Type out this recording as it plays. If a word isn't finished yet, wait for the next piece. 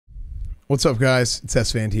What's up, guys? It's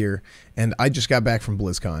Esfand here, and I just got back from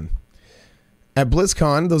BlizzCon. At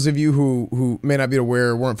BlizzCon, those of you who may not be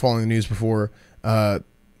aware, weren't following the news before,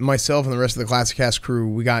 myself and the rest of the Classic Cast crew,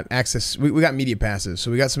 we got access. We got media passes, so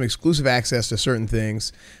we got some exclusive access to certain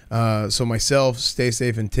things. So myself, Stay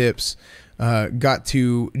Safe, and Tips got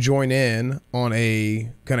to join in on a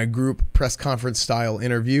kind of group press conference style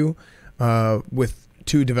interview with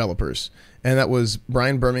two developers, and that was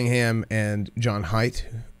Brian Birmingham and John Hight.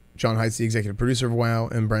 John Hight's the executive producer of WoW,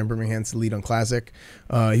 and Brian Birmingham's the lead on Classic.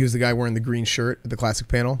 He was the guy wearing the green shirt at the Classic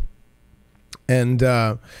panel. And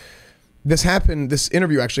this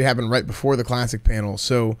interview actually happened right before the Classic panel.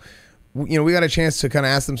 So, you know, we got a chance to kind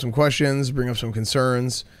of ask them some questions, bring up some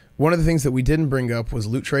concerns. One of the things that we didn't bring up was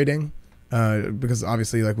loot trading, because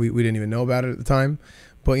obviously, like, we didn't even know about it at the time.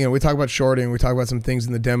 But, you know, we talk about sharding, we talk about some things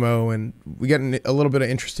in the demo, and we get a little bit of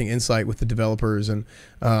interesting insight with the developers. And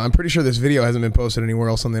I'm pretty sure this video hasn't been posted anywhere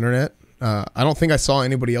else on the internet. I don't think I saw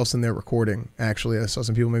anybody else in there recording, actually. I saw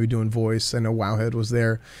some people maybe doing voice. I know Wowhead was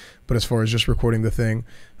there. But as far as just recording the thing,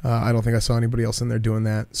 I don't think I saw anybody else in there doing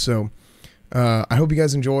that. So I hope you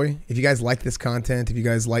guys enjoy. If you guys like this content, if you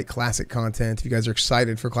guys like Classic content, if you guys are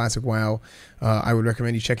excited for Classic WoW, I would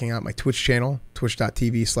recommend you checking out my Twitch channel,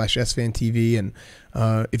 twitch.tv/SFanTV. And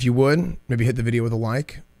if you would, maybe hit the video with a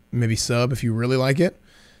like, maybe sub if you really like it.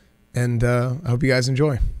 And I hope you guys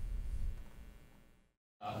enjoy.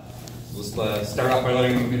 Let's start off by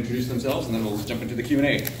letting them introduce themselves, and then we'll jump into the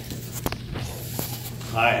Q&A.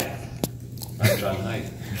 Hi, I'm John Hight.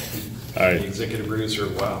 Hi. The executive producer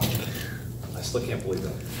of WoW. I still can't believe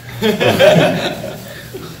that.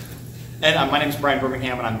 And my name is Brian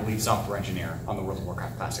Birmingham, and I'm the lead software engineer on the World of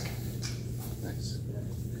Warcraft Classic. Nice.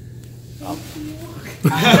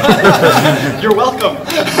 You're welcome.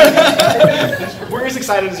 We're as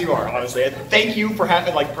excited as you are, honestly. Thank you for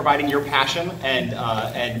providing your passion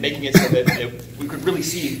and making it so that we could really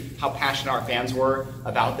see how passionate our fans were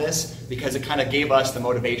about this, because it kind of gave us the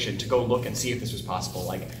motivation to go look and see if this was possible.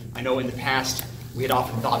 Like, I know in the past we had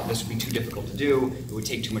often thought this would be too difficult to do, it would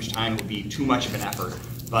take too much time, it would be too much of an effort.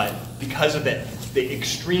 But because of the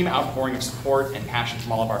extreme outpouring of support and passion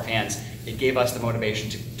from all of our fans, it gave us the motivation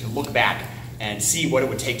to look back and see what it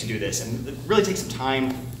would take to do this. And it really takes some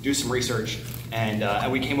time, do some research,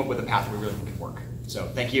 and we came up with a path that we really think could work. So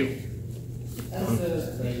thank you. As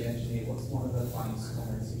the engineer, what's one of the funniest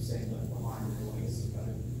comments you've seen behind the release?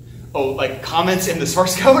 Oh, like comments in the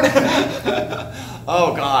source code?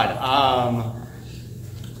 Oh God.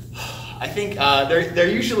 I think they're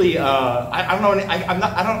usually I don't know.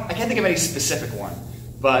 I can't think of any specific one,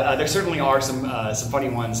 but there certainly are some funny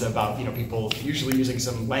ones about, you know, people usually using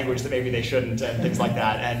some language that maybe they shouldn't and things like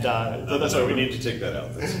that. And so that's why we need to take that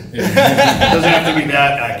out. It doesn't have to be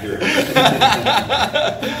that accurate.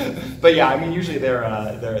 But yeah, I mean, usually there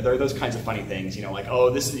are those kinds of funny things. You know, like,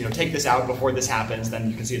 oh, this, you know, take this out before this happens, then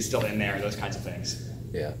you can see it's still in there. Those kinds of things.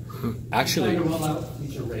 Yeah. Actually. Roll out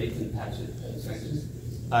future raids and patches.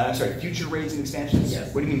 I'm sorry, future raids and expansions?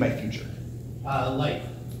 Yes. What do you mean by future? Like,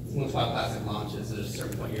 once WoW Classic launches, at a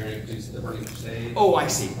certain point you're introduced to the Burning Crusade. Oh, I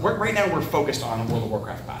see. Right now we're focused on World of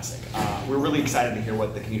Warcraft Classic. We're really excited to hear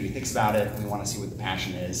what the community thinks about it. We want to see what the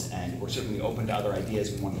passion is, and we're certainly open to other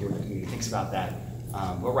ideas. We want to hear what the community thinks about that.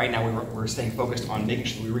 But right now we're staying focused on making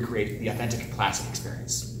sure we recreate the authentic Classic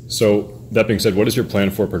experience. So, that being said, what is your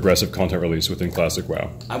plan for progressive content release within Classic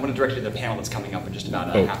WoW? I want to direct you to the panel that's coming up in just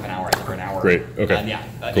about half an hour, I think, or an hour. Great, okay. And yeah,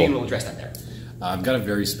 cool. Ian will address that there. I've got a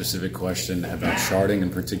very specific question about sharding in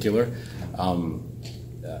particular.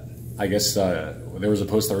 I guess there was a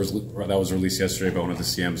post that was released yesterday by one of the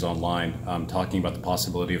CMs online talking about the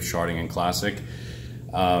possibility of sharding in Classic.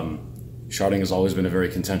 Sharding has always been a very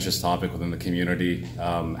contentious topic within the community.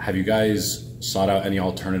 Have you guys sought out any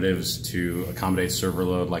alternatives to accommodate server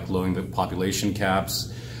load, like lowering the population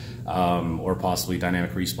caps, or possibly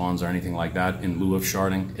dynamic respawns or anything like that in lieu of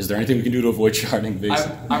sharding? Is there anything we can do to avoid sharding?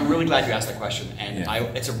 I'm really glad you asked that question, and yeah.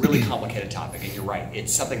 It's a really complicated topic, and you're right.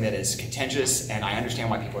 It's something that is contentious, and I understand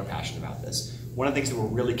why people are passionate about this. One of the things that we're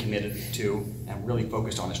really committed to and really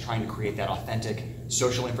focused on is trying to create that authentic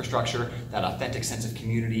social infrastructure, that authentic sense of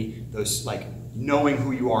community, those, like, knowing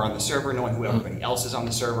who you are on the server, knowing who everybody else is on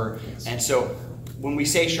the server. Yes. And so when we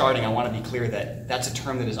say sharding, I want to be clear that that's a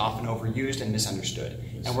term that is often overused and misunderstood.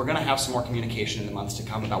 Yes. And we're going to have some more communication in the months to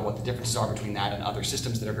come about what the differences are between that and other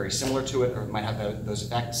systems that are very similar to it or might have those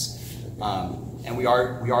effects. And we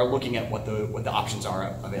are looking at what the options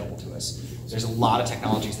are available to us. There's a lot of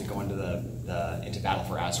technologies that go into into Battle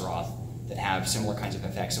for Azeroth that have similar kinds of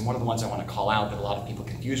effects. And one of the ones I want to call out that a lot of people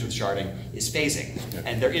confuse with sharding is phasing. Yeah.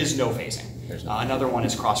 And there is no phasing. Another one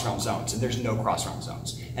is cross-realm zones, and there's no cross-realm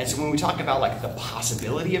zones. And so when we talk about like the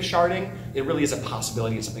possibility of sharding, it really is a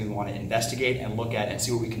possibility. It's something we want to investigate and look at and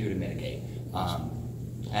see what we can do to mitigate.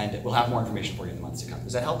 And we'll have more information for you in the months to come.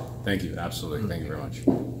 Does that help? Thank you. Absolutely. Thank you very much.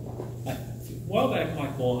 A while back,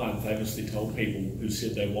 Mike Morhaime famously told people who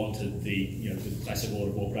said they wanted the classic World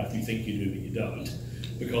of Warcraft, you think you do, but you don't.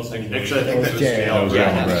 Because actually, I think that was Gail.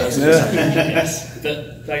 Yes.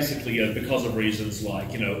 That basically, because of reasons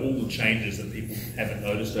like all the changes that people haven't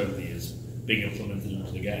noticed over the years being implemented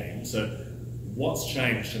into the game. So, what's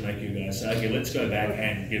changed to make you guys say, okay, let's go back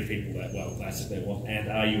and give people that WoW Classic they want? And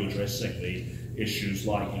are you addressing the issues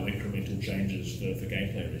like incremental changes for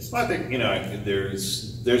gameplay reasons? Well, I think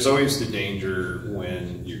there's always the danger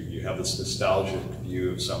when you have this nostalgic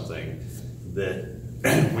view of something that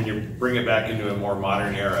when you bring it back into a more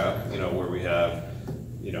modern era, where we have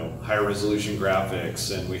higher resolution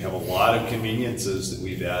graphics and we have a lot of conveniences that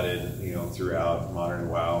we've added throughout modern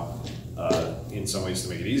WoW, in some ways to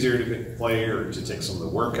make it easier to play or to take some of the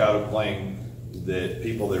work out of playing, that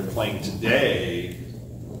people that are playing today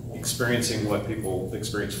experiencing what people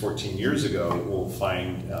experienced 14 years ago will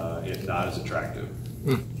find it not as attractive.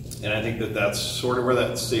 And I think that that's sort of where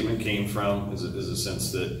that statement came from, is a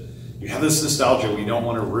sense that you have this nostalgia, we don't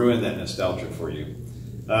want to ruin that nostalgia for you.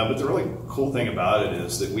 But the really cool thing about it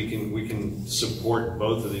is that we can support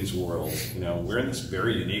both of these worlds. We're in this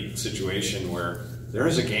very unique situation where there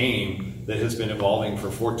is a game that has been evolving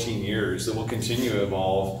for 14 years that will continue to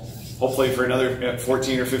evolve, hopefully for another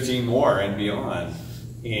 14 or 15 more and beyond.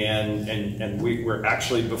 And we're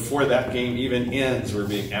actually, before that game even ends, we're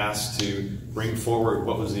being asked to bring forward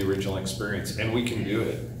what was the original experience, and we can do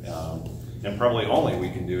it. And probably only we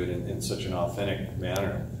can do it in such an authentic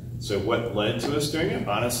manner. So what led to us doing it?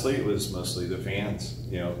 Honestly, it was mostly the fans.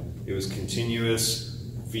 It was continuous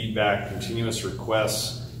feedback, continuous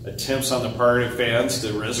requests, attempts on the part of fans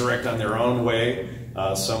to resurrect on their own way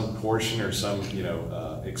some portion or some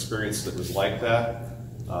experience that was like that.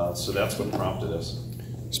 So that's what prompted us.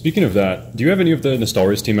 Speaking of that, do you have any of the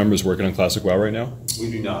Nostalrius team members working on Classic WoW right now? We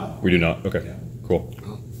do not. We do not? Okay, yeah. Cool.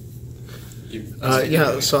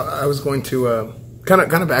 So I was going to kind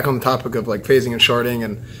of back on the topic of like phasing and sharding,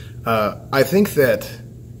 and I think that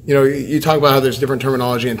you talk about how there's different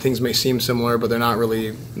terminology and things may seem similar, but they're not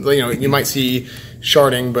really. You might see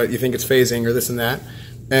sharding, but you think it's phasing or this and that.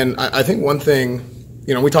 And I think one thing,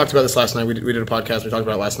 we talked about this last night. We did a podcast. We talked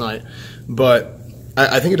about it last night, but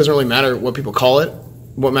I think it doesn't really matter what people call it.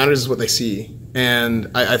 What matters is what they see.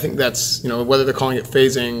 And I think that's, whether they're calling it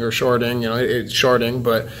phasing or sharding, it's sharding,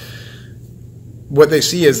 but what they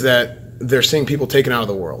see is that they're seeing people taken out of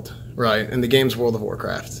the world, right? And the game's World of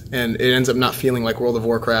Warcraft. And it ends up not feeling like World of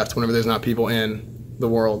Warcraft whenever there's not people in the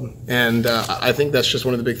world. And I think that's just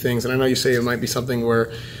one of the big things. And I know you say it might be something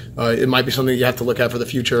where it might be something you have to look at for the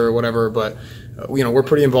future or whatever, but, we're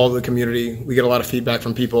pretty involved with the community. We get a lot of feedback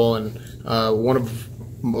from people, and one of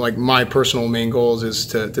my personal main goals is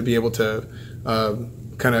to be able to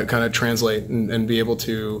kind of translate and be able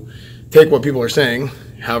to take what people are saying,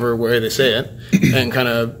 however way they say it, and kind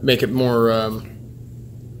of make it more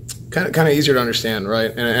kind of easier to understand,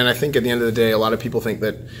 right? And I think at the end of the day, a lot of people think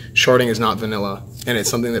that sharding is not vanilla, and it's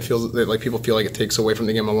something that feels that people feel like it takes away from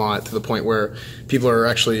the game a lot, to the point where people are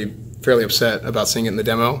actually fairly upset about seeing it in the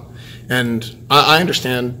demo. And I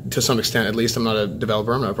understand to some extent, at least. I'm not a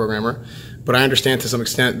developer, I'm not a programmer, but I understand to some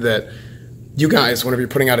extent that you guys, whenever you're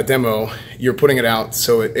putting out a demo, you're putting it out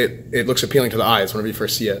so it looks appealing to the eyes whenever you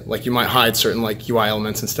first see it. Like, you might hide certain UI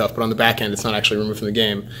elements and stuff, but on the back end, it's not actually removed from the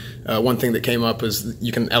game. One thing that came up is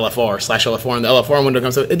you can /LFR, and the LFR window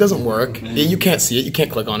comes up. It doesn't work. You can't see it. You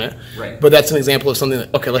can't click on it. Right. But that's an example of something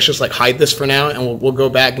that, okay, let's just hide this for now, and we'll go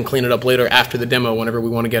back and clean it up later after the demo whenever we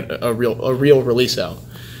want to get a real release out.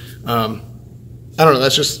 I don't know,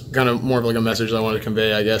 that's just kind of more of a message that I wanted to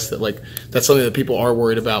convey, I guess, that that's something that people are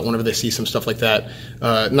worried about whenever they see some stuff like that.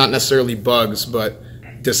 Not necessarily bugs, but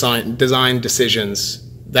design decisions.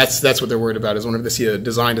 That's what they're worried about, is whenever they see a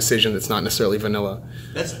design decision that's not necessarily vanilla.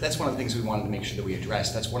 That's one of the things we wanted to make sure that we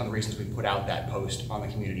addressed. That's one of the reasons we put out that post on the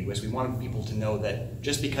community, was we wanted people to know that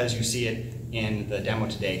just because you see it in the demo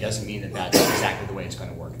today doesn't mean that that's exactly the way it's going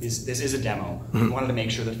to work. This is a demo. We wanted to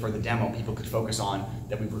make sure that for the demo, people could focus on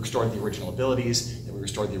that we restored the original abilities, that we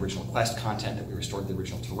restored the original quest content, that we restored the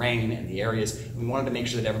original terrain and the areas. And we wanted to make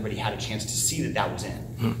sure that everybody had a chance to see that that was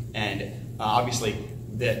in. And obviously,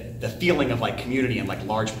 the feeling of community and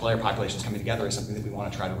large player populations coming together is something that we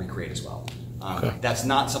want to try to recreate as well. That's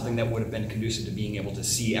not something that would have been conducive to being able to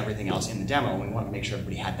see everything else in the demo. We want to make sure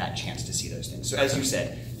everybody had that chance to see those things. So as you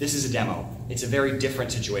said, this is a demo. It's a very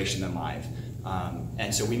different situation than live.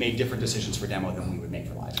 And so we made different decisions for demo than we would make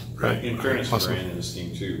for live. Right. In fairness to Brian and his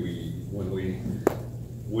team too, when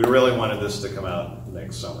we really wanted this to come out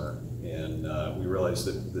next summer, and we realized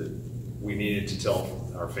that we needed to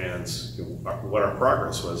tell our fans what our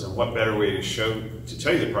progress was, and what better way to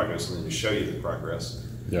tell you the progress than to show you the progress.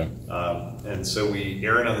 Yeah. And so we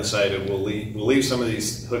erred on the side of we'll leave some of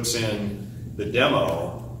these hooks in the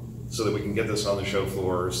demo so that we can get this on the show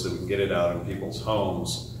floor, so that we can get it out in people's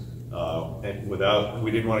homes, and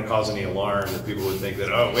we didn't want to cause any alarm that people would think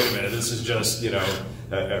that, oh, wait a minute, this is just, a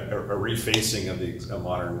refacing of a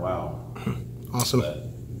modern WoW. Awesome.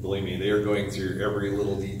 But believe me, they are going through every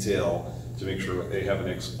little detail to make sure they have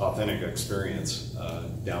an authentic experience,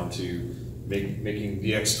 down to making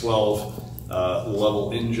the X12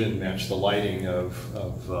 level engine match the lighting of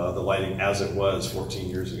the lighting as it was 14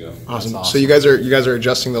 years ago. Awesome. So you guys are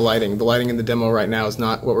adjusting the lighting. The lighting in the demo right now is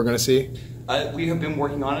not what we're going to see. We have been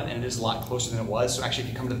working on it, and it is a lot closer than it was. So actually, if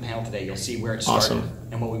you come to the panel today, you'll see where it started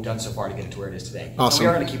and what we've done so far to get it to where it is today. Awesome. And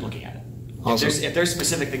we are going to keep looking at it. Awesome. If there's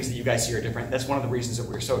specific things that you guys see are different, that's one of the reasons that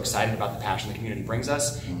we're so excited about the passion the community brings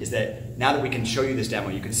us, is that now that we can show you this demo,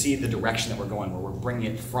 you can see the direction that we're going, where we're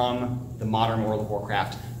bringing it from the modern World of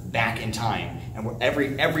Warcraft back in time, and where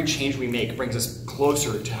every change we make brings us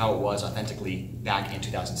closer to how it was authentically back in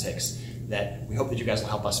 2006. That we hope that you guys will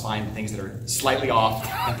help us find the things that are slightly off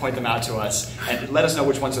and point them out to us, and let us know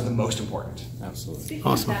which ones are the most important. Absolutely. Speaking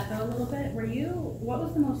of that though a little bit, what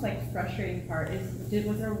was the most frustrating part?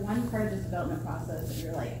 Was there one part of this development process that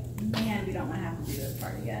you're like, man, we don't want to have to do this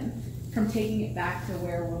part again? From taking it back to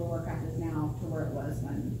where World of Warcraft is now to where it was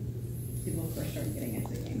when people first started getting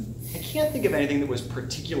into the game? I can't think of anything that was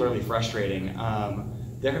particularly frustrating.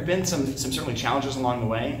 There have been some certainly challenges along the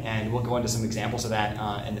way, and we'll go into some examples of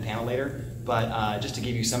that in the panel later. But just to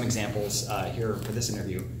give you some examples here for this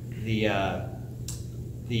interview, the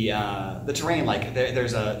terrain,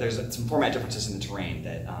 there's some format differences in the terrain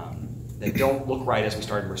that don't look right as we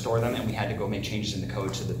started to restore them, and we had to go make changes in the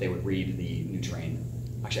code so that they would read the new terrain.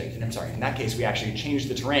 Actually, I'm sorry, in that case we actually changed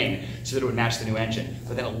the terrain so that it would match the new engine,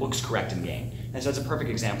 but then it looks correct in game. And so it's a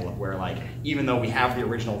perfect example of where, even though we have the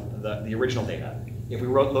original data, if we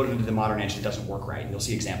load it into the modern engine, it doesn't work right. And you'll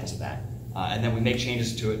see examples of that. And then we make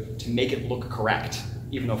changes to it to make it look correct,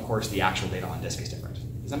 even though, of course, the actual data on disk is different.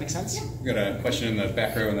 Does that make sense? Yeah. We've got a question in the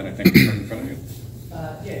back row, and then I think in front of you.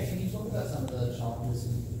 Yeah, can you talk about some of the challenges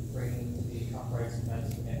in bringing the upgrades and modes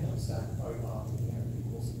of the network stack over, the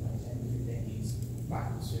course of 10 decades back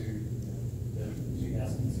to the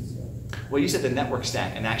 2006 ago? Well, you said the network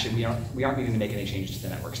stack, and actually we aren't needing to make any changes to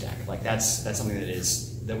the network stack. That's something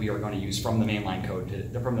that we are going to use from the mainline code,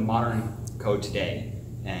 from the modern code today,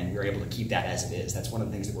 and we're able to keep that as it is. That's one of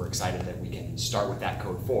the things that we're excited that we can start with that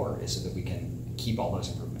code for, is so that we can keep all those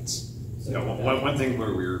improvements. So one thing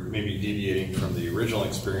where we're maybe deviating from the original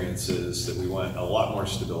experience is that we want a lot more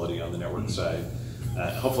stability on the network side.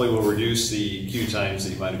 Hopefully we'll reduce the queue times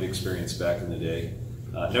that you might have experienced back in the day.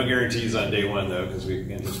 No guarantees on day one though, because we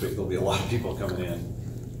anticipate there'll be a lot of people coming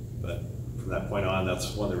in. But from that point on,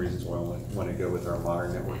 that's one of the reasons why we want to go with our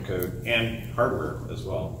modern network code and hardware as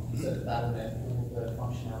well. So that would have all the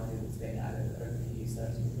functionality that's been added over the years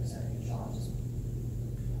that's presenting challenges.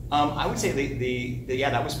 I would say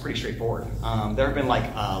that was pretty straightforward. There have been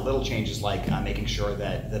little changes, making sure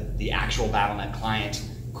that the actual Battle.net client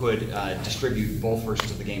could distribute both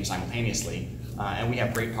versions of the game simultaneously, and we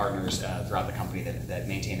have great partners throughout the company that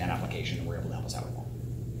maintain that application, and we're able to help us out with that.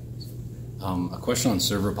 A question on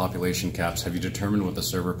server population caps. Have you determined what the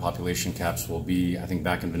server population caps will be? I think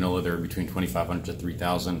back in vanilla they were between 2,500 to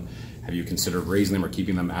 3,000. Have you considered raising them or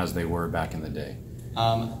keeping them as they were back in the day?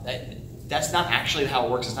 That's not actually how it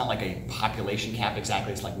works. It's not like a population cap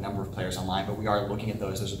exactly. It's like number of players online, but we are looking at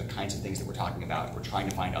those. Those are the kinds of things that we're talking about. We're trying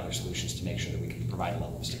to find other solutions to make sure that we can provide a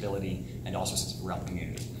level of stability and also sense of realm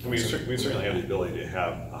community. We certainly have the ability to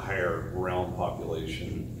have a higher realm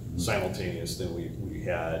population simultaneous than we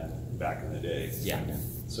had back in the day. Yeah.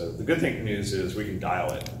 So the good news is we can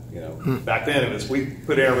dial it. Back then it was we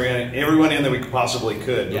put everyone in that we possibly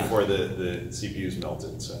could before the CPUs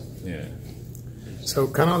melted. So yeah. So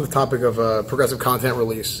kind of on the topic of progressive content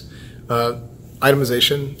release,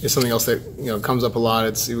 itemization is something else that comes up a lot.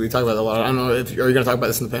 We talk about it a lot. I don't know are you going to talk about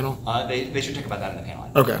this in the panel? They should talk about that in the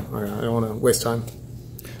panel. Okay. I don't want to waste time.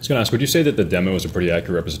 I was going to ask, would you say that the demo is a pretty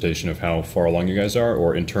accurate representation of how far along you guys are,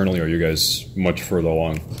 or internally are you guys much further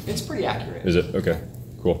along? It's pretty accurate. Is it? Okay,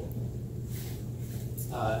 cool.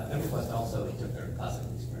 EverQuest also took their classic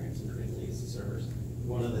experience and created legacy servers.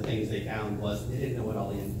 One of the things they found was they didn't know what all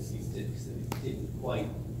the indices did because they didn't quite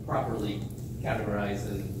properly categorize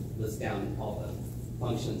and list down all the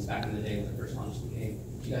functions back in the day when they first launched the game.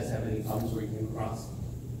 Do you guys have any problems where you came across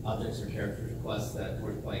objects or character requests that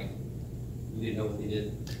weren't like, you didn't know what they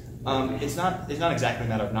did? It's not exactly a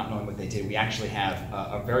matter of not knowing what they did. We actually have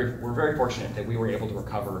we're very fortunate that we were able to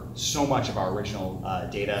recover so much of our original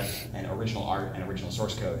data and original art and original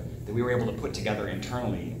source code that we were able to put together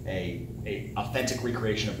internally a authentic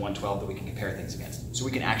recreation of 112 that we can compare things against. So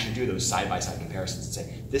we can actually do those side-by-side comparisons and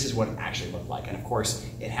say, this is what it actually looked like. And of course,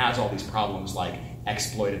 it has all these problems like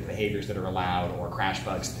exploited behaviors that are allowed or crash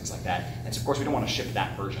bugs and things like that. And so of course, we don't want to ship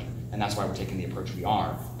that version. And that's why we're taking the approach we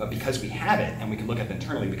are. But because we have it and we can look at them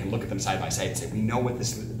internally, we can look at them side by side and say, we know what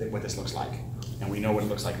this looks like. And we know what it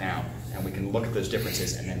looks like now. And we can look at those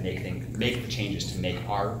differences and then make the changes to make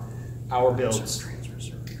our builds,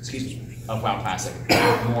 of WoW Classic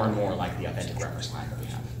more and more like the authentic reference line that we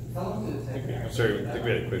have. How long did it take? Sorry, I think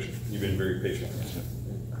we had a question. You've been very patient.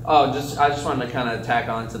 Oh, I just wanted to kind of tack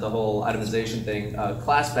on to the whole itemization thing.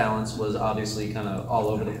 Class balance was obviously kind of all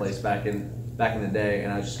over the place back in the day,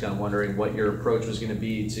 and I was just kind of wondering what your approach was going to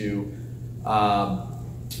be to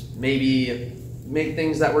maybe make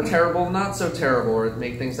things that were terrible not so terrible, or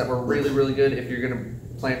make things that were really, really good if you're going to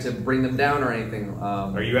plan to bring them down or anything.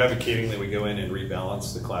 Are you advocating that we go in and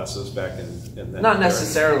rebalance the classes back in that Not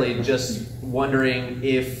necessarily, just wondering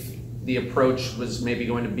if the approach was maybe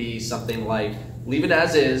going to be something like leave it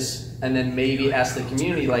as is, and then maybe ask the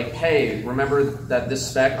community, like, hey, remember that this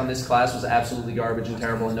spec on this class was absolutely garbage and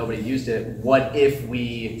terrible and nobody used it. What if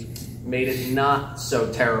we made it not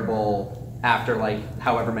so terrible after like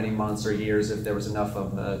however many months or years, if there was enough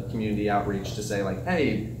of the community outreach to say like,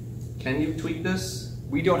 hey, can you tweak this?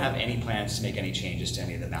 We don't have any plans to make any changes to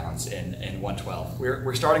any of the balance in 112.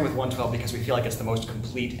 We're starting with 112 because we feel like it's the most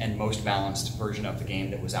complete and most balanced version of the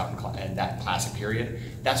game that was out in that classic period.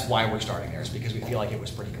 That's why we're starting there, is because we feel like it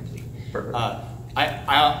was pretty complete. Perfect.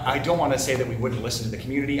 I don't want to say that we wouldn't listen to the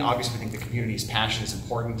community. Obviously, we think the community's passion is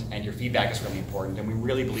important and your feedback is really important, and we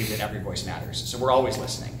really believe that every voice matters. So we're always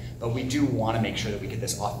listening. But we do want to make sure that we get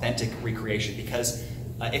this authentic recreation, because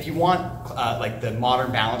if you want like the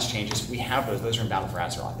modern balance changes, we have those. Those are in Battle for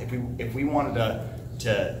Azeroth. If we wanted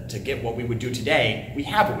to get what we would do today, we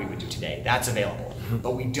have what we would do today. That's available.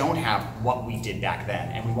 But we don't have what we did back then,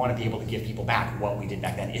 and we want to be able to give people back what we did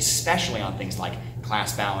back then, especially on things like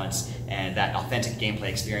class balance and that authentic gameplay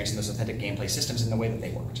experience and those authentic gameplay systems in the way that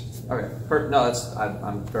they worked. Okay, no,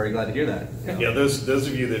 I'm very glad to hear that. Yeah, those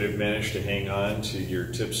of you that have managed to hang on to your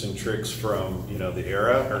tips and tricks from the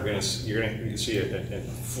era are you're gonna see a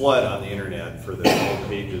flood on the internet for the old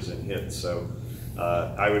pages and hits. So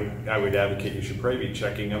I would advocate you should probably be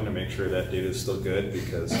checking them to make sure that data is still good,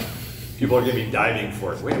 because people are going to be diving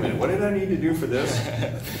for it. Wait a minute, what did I need to do for this?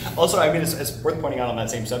 Also, I mean, it's worth pointing out on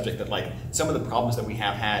that same subject that like some of the problems that we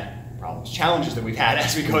have had, challenges that we've had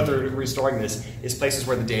as we go through restoring this, is places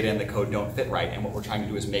where the data and the code don't fit right, and what we're trying to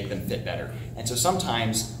do is make them fit better. And so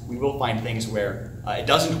sometimes we will find things where it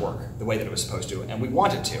doesn't work the way that it was supposed to, and we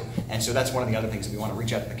want it to. And so that's one of the other things that we want to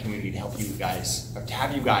reach out to the community to help you guys, or to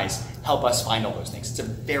have you guys help us find all those things. It's a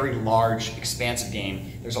very large, expansive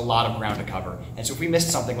game. There's a lot of ground to cover. And so if we missed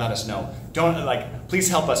something, let us know. Don't, please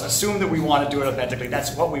help us. Assume that we want to do it authentically.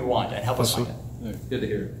 That's what we want, and help us find it. Good to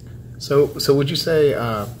hear. So would you say,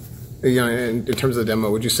 in terms of the demo,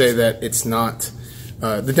 would you say that it's not,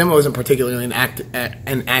 the demo isn't particularly an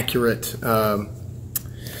accurate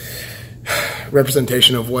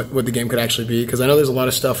representation of what the game could actually be? Because I know there's a lot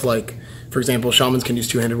of stuff like, for example, shamans can use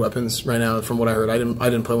two-handed weapons right now. From what I heard, I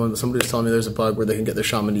didn't play one, but somebody was telling me there's a bug where they can get their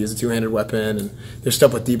shaman to use a two-handed weapon, and there's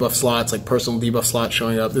stuff with debuff slots, like personal debuff slots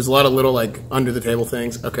showing up. There's a lot of little under the table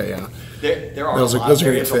things. Okay, yeah. There are those a lot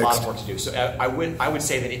of work to do. So I would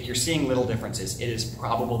say that if you're seeing little differences, it is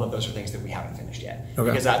probable that those are things that we haven't finished yet.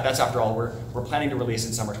 Okay. Because that's after all, we're planning to release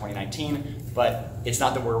in summer 2019, but it's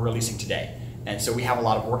not that we're releasing today. And so we have a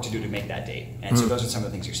lot of work to do to make that date. And so those are some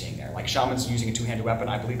of the things you're seeing there. Like shamans using a two-handed weapon,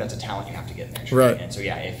 I believe that's a talent you have to get in there. Right. And so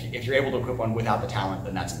yeah, if you're able to equip one without the talent,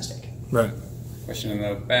 then that's a mistake. Right. Question in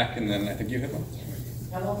the back, and then I think you hit one.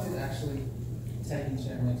 How long did it actually take in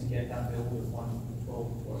general to get that build with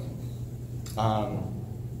 112 working?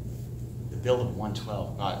 The build of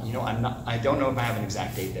 112. I don't know if I have an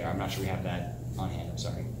exact date there. I'm not sure we have that on hand. I'm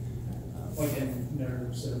sorry.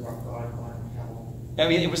 No sort of rough guideline of how long? I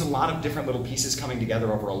mean, it was a lot of different little pieces coming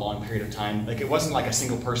together over a long period of time. Like, it wasn't like a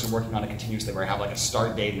single person working on it continuously, where I have like a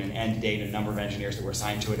start date and an end date and a number of engineers that were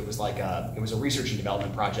assigned to it. It was like it was a research and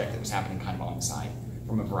development project that was happening kind of on the side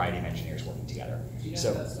from a variety of engineers working together. Do you know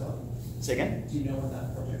when that started? Say again? Do you know when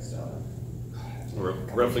that project started?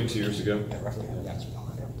 Roughly 2 years ago. Yeah, roughly. Yeah.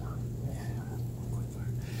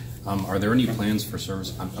 Are there any plans for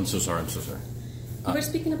service? I'm so sorry. We were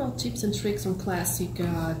speaking about tips and tricks on Classic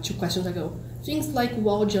 2 questions ago. Things like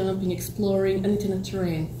wall jumping, exploring, and internet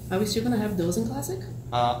terrain. Are we still going to have those in Classic?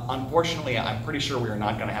 Unfortunately, I'm pretty sure we are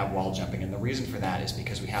not going to have wall jumping, and the reason for that is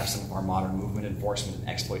because we have some of our modern movement enforcement and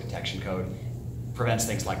exploit detection code prevents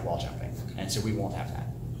things like wall jumping, and so we won't have that.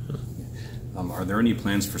 Are there any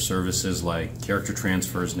plans for services like character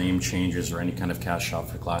transfers, name changes, or any kind of cash shop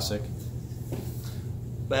for Classic?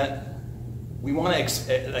 But we want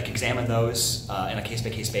to examine those in a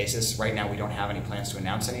case-by-case basis. Right now, we don't have any plans to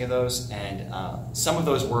announce any of those, and some of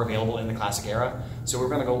those were available in the Classic era. So we're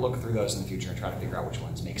going to go look through those in the future and try to figure out which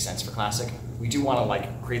ones make sense for Classic. We do want to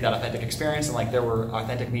create that authentic experience, and there were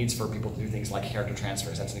authentic needs for people to do things like character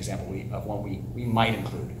transfers. That's an example of one we might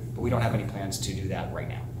include, but we don't have any plans to do that right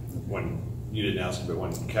now. You didn't ask, but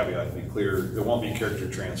one caveat to be clear, there won't be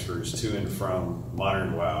character transfers to and from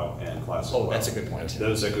modern WoW and classic WoW. That's a good point.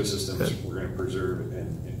 Those ecosystems we're going to preserve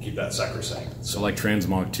and keep that sacrosanct. So like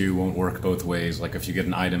transmog 2 won't work both ways. Like if you get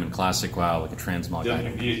an item in classic WoW, like a transmog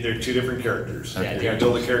item. They're two different characters. Okay. If you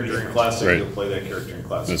build a character in classic, Right. you'll play that character in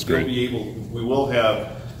classic. That's great. We will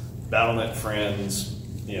have BattleNet friends,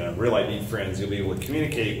 real ID friends. You'll be able to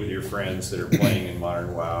communicate with your friends that are playing in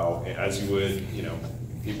modern WoW as you would,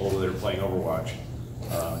 people that are playing Overwatch.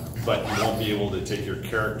 But you won't be able to take your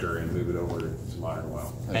character and move it over to modern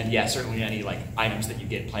WoW. And yeah, certainly any items that you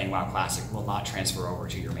get playing WoW Classic will not transfer over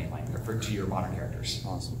to your mainline or to your modern characters.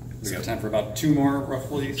 Awesome. We got time for about 2 more,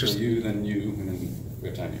 roughly. So you, then you, and then we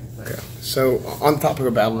have time here. Okay. So on the topic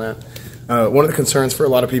of BattleNet, one of the concerns for a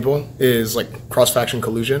lot of people is cross-faction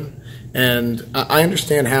collusion, and I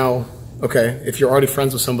understand how. Okay, if you're already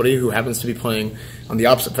friends with somebody who happens to be playing on the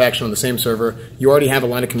opposite faction on the same server, you already have a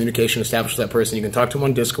line of communication established with that person. You can talk to them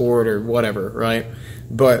on Discord or whatever, right?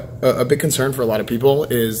 But a big concern for a lot of people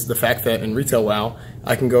is the fact that in retail WoW,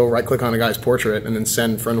 I can go right-click on a guy's portrait and then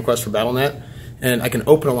send friend request for BattleNet, and I can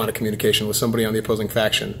open a line of communication with somebody on the opposing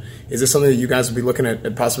faction. Is this something that you guys would be looking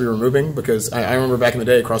at possibly removing? Because I remember back in the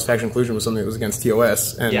day, cross-faction collusion was something that was against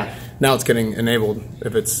TOS, and now it's getting enabled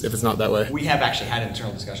if it's not that way. We have actually had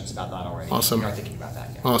internal discussions about that already. Awesome. We are thinking about that.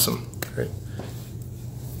 Yeah. Awesome. Great.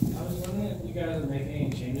 I was wondering if you guys are making any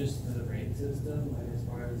changes to the raid system, as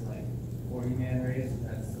far as 40-man raids, if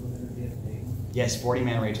that's still going to be a thing. Yes,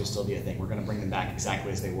 40-man raids will still be a thing. We're going to bring them back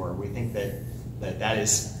exactly as they were. We think that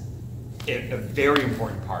is a very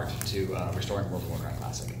important part to restoring World of Warcraft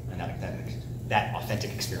Classic and that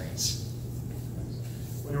authentic experience.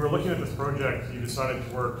 When you were looking at this project, you decided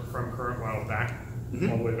to work from current WoW back,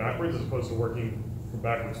 all the way backwards, as opposed to working from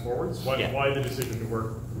backwards forwards. Why the decision to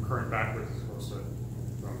work from current backwards as opposed to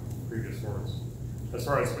from previous forwards? As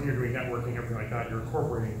far as when you're doing networking, everything like that, you're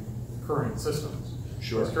incorporating current systems.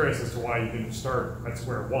 Sure. I was curious as to why you didn't start at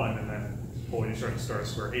square 1 and then you started to start at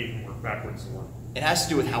square 8 and work backwards to 1. It has to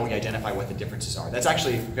do with how we identify what the differences are. That's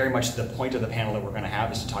actually very much the point of the panel that we're going to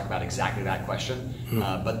have, is to talk about exactly that question.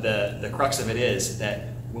 But the crux of it is that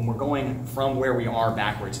when we're going from where we are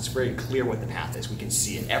backwards, it's very clear what the path is. We can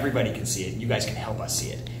see it. Everybody can see it. You guys can help us see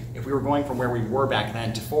it. If we were going from where we were back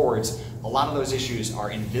then to forwards, a lot of those issues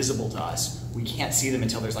are invisible to us. We can't see them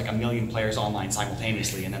until there's 1 million players online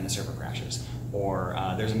simultaneously and then the server crashes. Or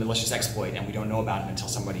there's a malicious exploit and we don't know about it until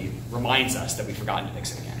somebody reminds us that we've forgotten to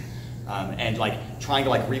fix it again. And trying to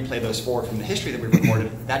replay those forward from the history that we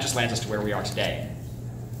recorded, that just lands us to where we are today.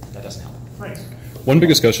 That doesn't help. Thanks. One big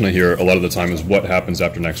discussion I hear a lot of the time is what happens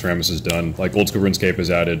after Naxxramas is done. Like Old School RuneScape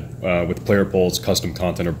is added with player polls, custom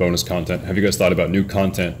content, or bonus content. Have you guys thought about new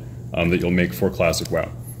content that you'll make for Classic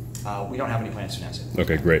WoW? We don't have any plans to announce it.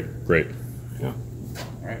 Okay, great. Yeah. All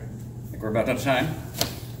right. I think we're about out of time.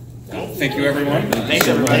 Thank you, everyone. Thanks,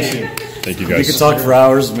 everybody. Thank you, guys. We could talk for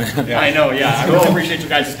hours, man. I know, yeah. I really appreciate you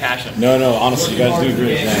guys' passion. No, honestly, you guys do a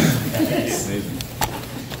great thing.